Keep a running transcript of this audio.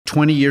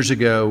20 years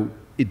ago,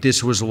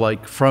 this was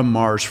like from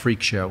Mars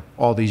freak show,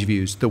 all these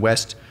views. The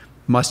West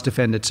must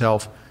defend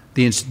itself.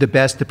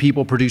 The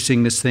people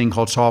producing this thing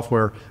called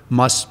software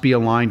must be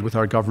aligned with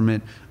our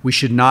government. We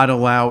should not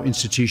allow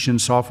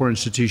institutions, software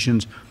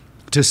institutions,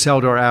 to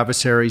sell to our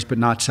adversaries, but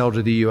not sell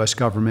to the US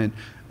government.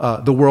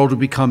 The world would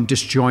become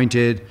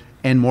disjointed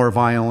and more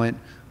violent.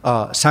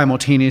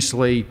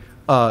 Simultaneously,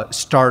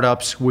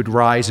 startups would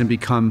rise and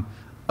become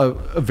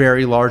a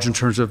very large in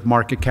terms of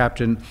market cap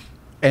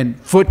and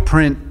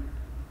footprint,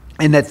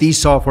 and that these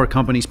software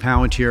companies,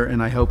 Palantir,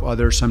 and I hope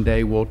others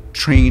someday, will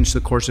change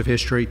the course of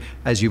history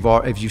as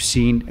you've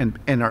seen,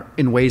 and are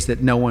in ways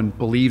that no one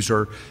believes,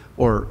 or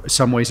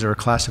some ways that are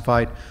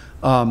classified,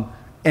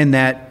 and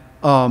that,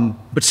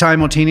 but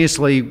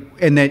simultaneously,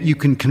 and that you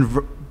can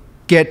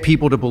get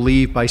people to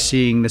believe by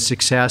seeing the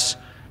success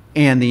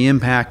and the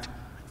impact,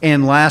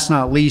 and last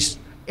not least,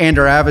 and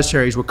our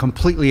adversaries will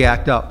completely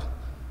act up,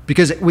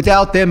 because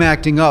without them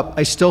acting up,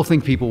 I still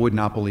think people would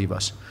not believe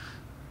us.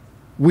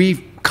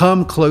 We've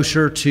come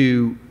closer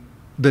to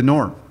the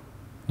norm.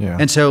 Yeah.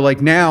 And so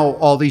like now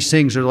all these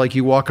things are like,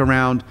 you walk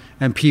around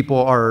and people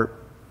are,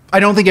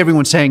 I don't think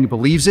everyone's saying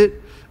believes it,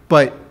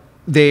 but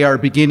they are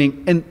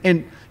beginning,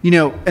 and you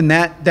know, and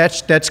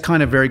that's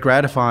kind of very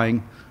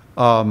gratifying.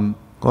 And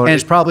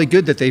it's probably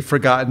good that they've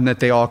forgotten that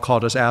they all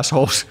called us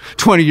assholes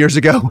 20 years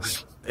ago.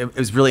 It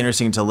was really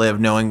interesting to live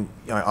knowing,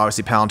 you know,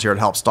 obviously Palantir had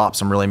helped stop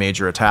some really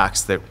major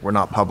attacks that were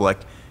not public,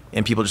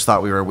 and people just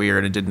thought we were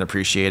weird and didn't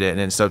appreciate it.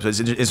 And so it's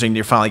interesting,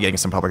 you're finally getting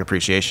some public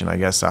appreciation, I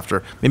guess,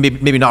 after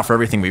maybe not for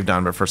everything we've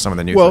done, but for some of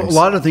the new things. Well, a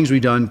lot of things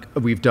we've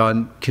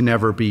done can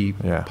never be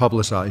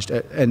publicized.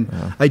 And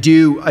I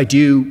do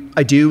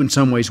in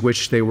some ways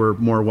wish they were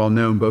more well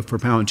known, both for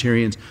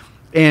Palantirians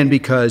and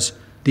because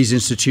these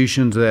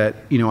institutions that,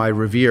 you know, I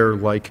revere,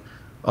 like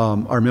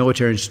our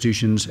military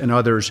institutions and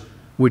others,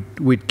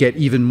 would get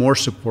even more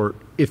support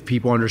if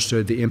people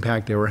understood the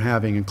impact they were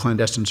having in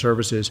clandestine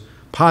services,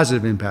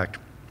 positive impact.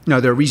 Now,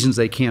 there are reasons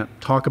they can't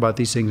talk about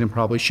these things and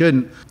probably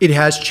shouldn't. It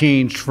has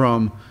changed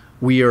from,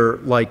 we are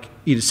like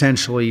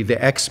essentially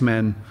the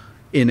X-Men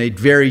in a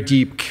very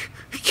deep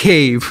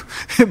cave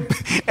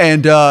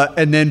and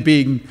then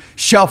being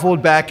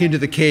shuffled back into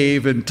the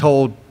cave and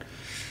told,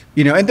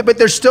 you know, but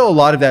there's still a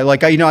lot of that.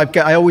 Like,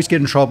 I always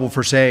get in trouble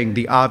for saying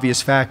the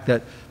obvious fact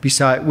that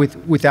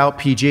without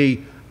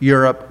PG,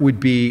 Europe would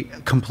be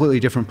completely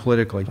different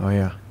politically. Oh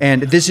yeah.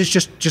 And this is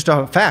just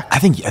a fact. I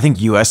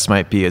think US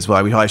might be as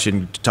well. We probably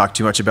shouldn't talk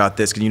too much about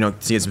this because you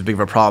don't see it as big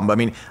of a problem. But I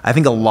mean, I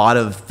think a lot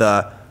of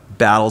the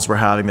battles we're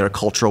having, there are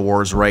cultural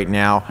wars right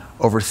now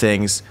over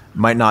things,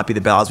 might not be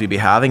the battles we'd be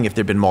having if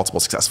there'd been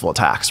multiple successful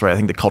attacks, right? I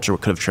think the culture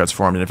could have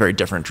transformed in a very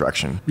different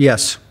direction.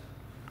 Yes.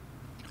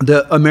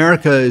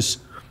 America is,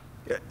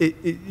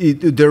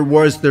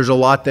 there's a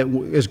lot that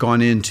has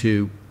gone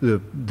into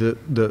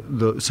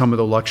some of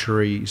the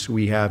luxuries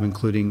we have,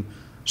 including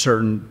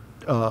certain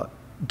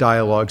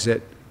dialogues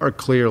that are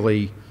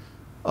clearly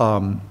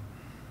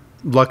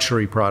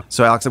luxury products.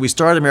 So Alex, we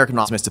started American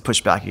Optimists to push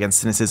back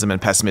against cynicism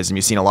and pessimism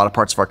you've seen in a lot of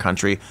parts of our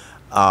country.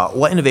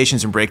 What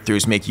innovations and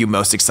breakthroughs make you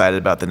most excited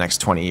about the next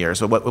 20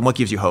 years? What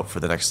gives you hope for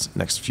the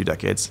next few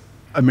decades?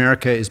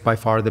 America is by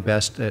far the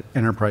best at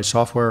enterprise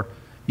software.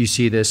 You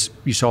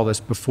saw this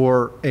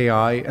before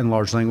AI and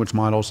large language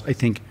models. I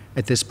think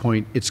at this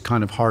point, it's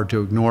kind of hard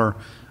to ignore.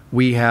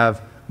 We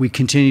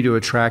continue to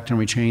attract and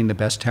retain the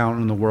best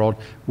talent in the world.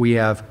 We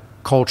have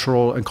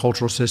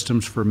cultural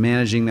systems for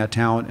managing that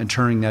talent and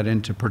turning that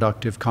into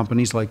productive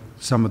companies like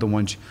some of the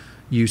ones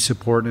you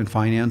support and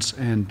finance,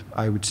 and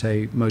I would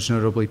say most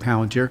notably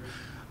Palantir.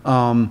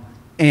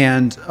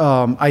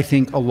 I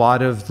think a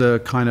lot of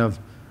the kind of,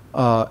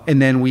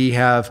 and then we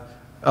have,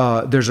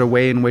 there's a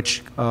way in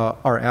which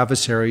our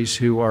adversaries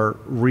who are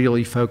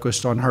really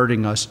focused on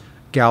hurting us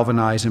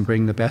galvanize and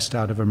bring the best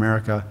out of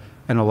America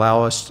and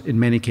allow us, in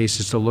many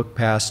cases, to look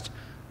past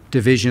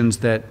divisions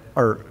that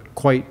are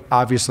quite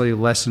obviously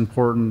less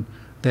important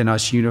than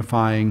us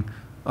unifying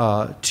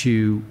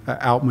to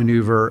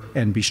outmaneuver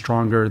and be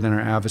stronger than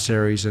our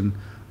adversaries and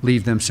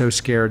leave them so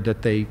scared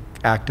that they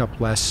act up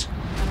less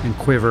and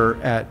quiver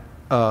at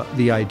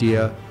the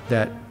idea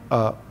that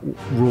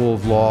rule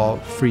of law,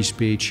 free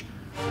speech,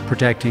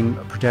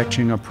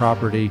 protection of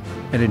property,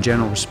 and in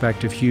general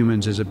respect of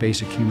humans is a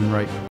basic human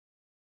right.